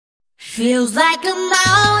Feels like I'm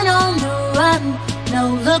out on the run,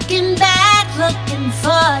 no looking back, looking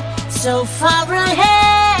forward, so far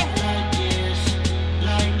ahead.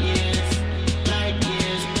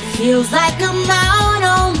 Feels like I'm out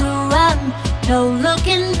on the run, no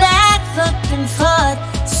looking back, looking forward,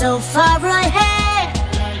 so far ahead.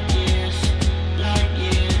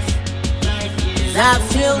 I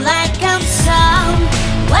feel like I'm somewhere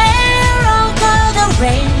over the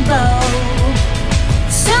rainbow,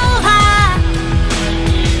 so high,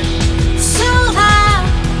 so high.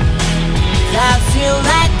 I feel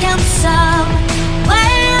like I'm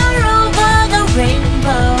somewhere over the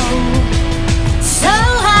rainbow, so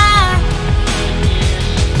high,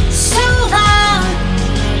 so high.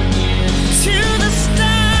 To the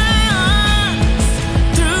stars,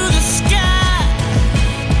 through the sky,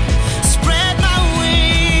 spread my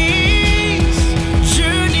wings,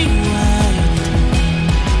 journey wide,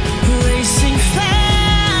 racing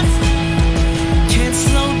fast, can't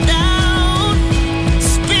slow down,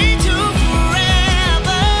 speed to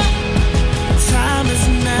forever. Time is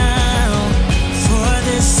now for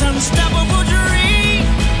this unstoppable dream.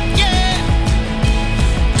 Yeah,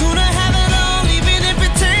 gonna have it all, even if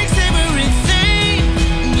it takes everything.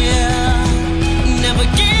 Yeah, never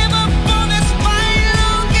give up on this fight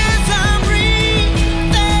long as I'm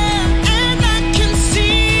breathing, and I can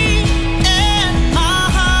see, and my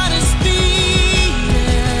heart is beating,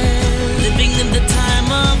 living in the time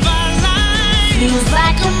of our life. Feels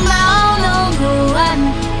like I'm out on the run,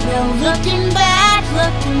 no looking back,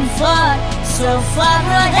 looking forward, so far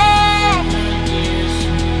ahead.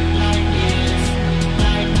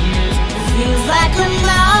 Feels like I'm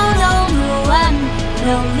out on the run,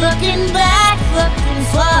 no looking back, looking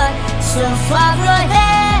forward, so far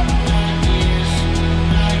ahead.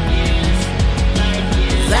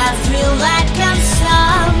 I feel like I'm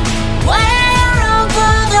somewhere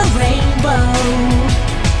over the rainbow,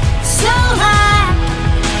 so high,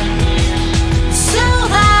 so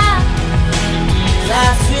high.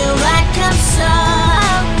 I feel like I'm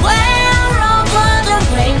somewhere over the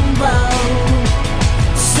rainbow,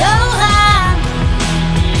 so high,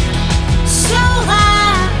 so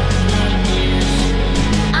high.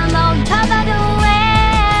 I'm on top of the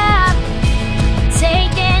web,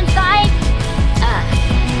 taking flight.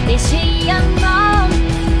 They say I'm wrong,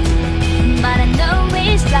 but I know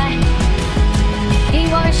it's right. They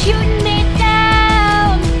wanna shoot me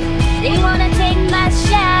down, they wanna take my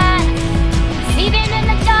shot. Even in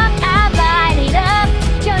the dark, I light it up.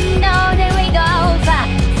 You know that we go far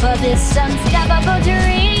for this unstoppable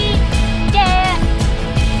dream. Yeah,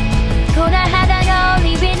 gonna have it all,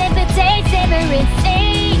 even if it takes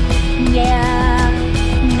everything. Yeah,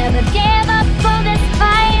 never give up on this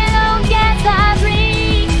fight long as I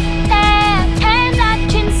breathe. Yeah, and I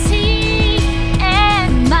can see,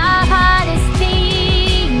 and my heart is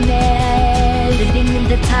beating, living in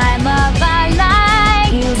the time of our life.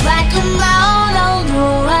 Feels like I'm out on the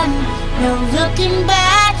run, no looking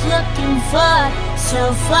back, looking forward,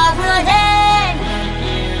 so far ahead.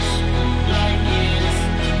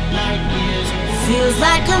 Feels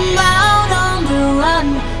like I'm out on the run,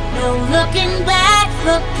 no looking back,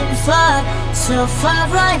 looking forward, so far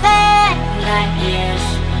ahead.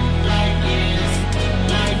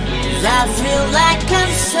 I feel like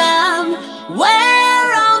I'm somewhere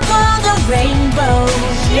over the rainbow,